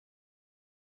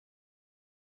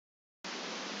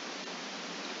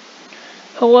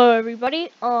Hello everybody,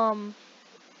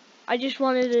 I just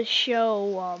wanted to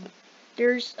show,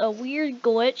 there's a weird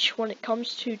glitch when it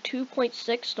comes to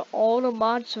 2.6 to all the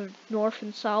mods of North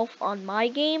and South on my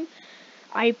game.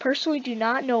 I personally do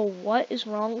not know what is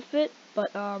wrong with it, but,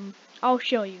 I'll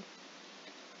show you.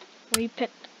 Let me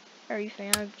pick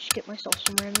everything, I'll just get myself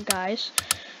some random guys.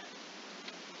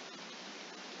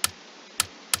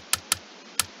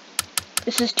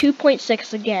 This is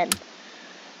 2.6 again,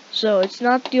 so it's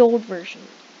not the old version.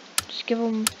 Just give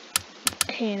them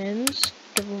cannons,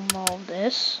 give them all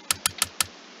this.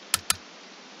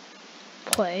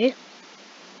 Play.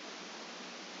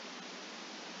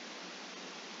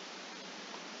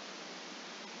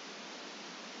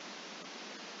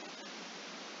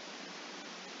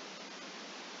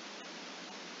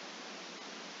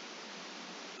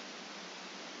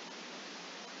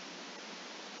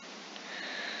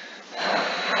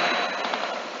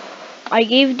 I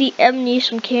gave the MD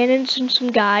some cannons and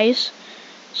some guys,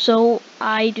 so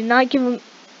I did not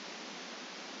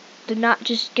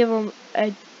just give him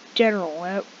a general.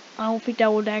 I don't think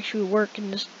that would actually work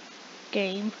in this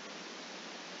game.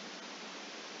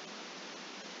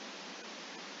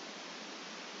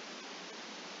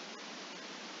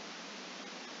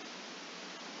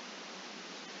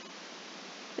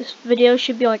 This video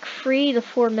should be like 3 to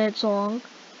 4 minutes long,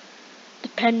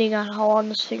 depending on how long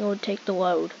this thing would take to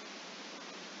load.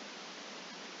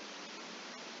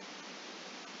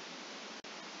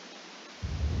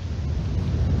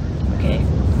 Okay,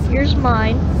 here's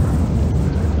mine.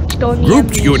 Let's go in the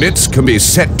Grouped MDs. units can be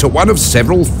set to one of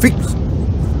several fixed.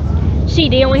 See,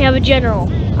 they only have a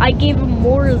general. I gave them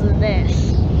more than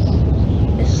this.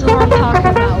 This is what I'm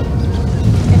talking about.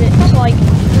 And it's like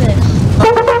this.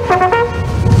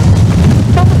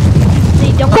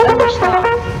 They don't ever stop.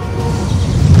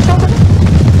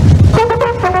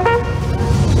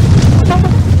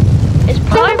 It's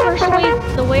probably personally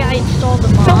the way I installed the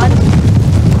mod.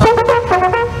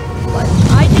 But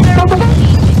I generally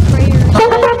see the creator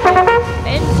said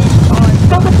and on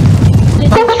the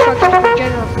instructions for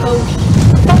general code.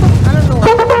 I don't know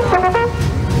what's going on.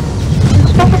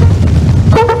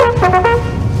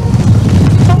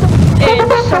 And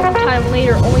sometime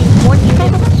later, only one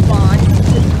unit would spawn.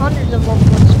 Then hundreds of them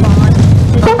would spawn.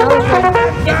 Then another one,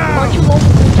 a bunch of them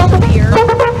would disappear.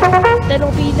 Then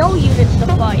there'll be no units to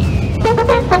fight. And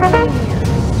it's really weird.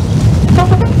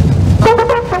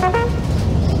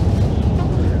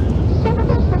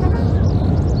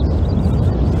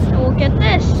 And look at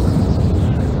this.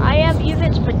 I have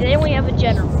units, but they only have a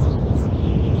general.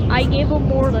 I gave them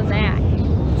more than that.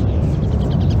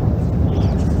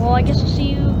 Well, I guess I'll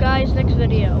see you guys next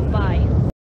video. Bye.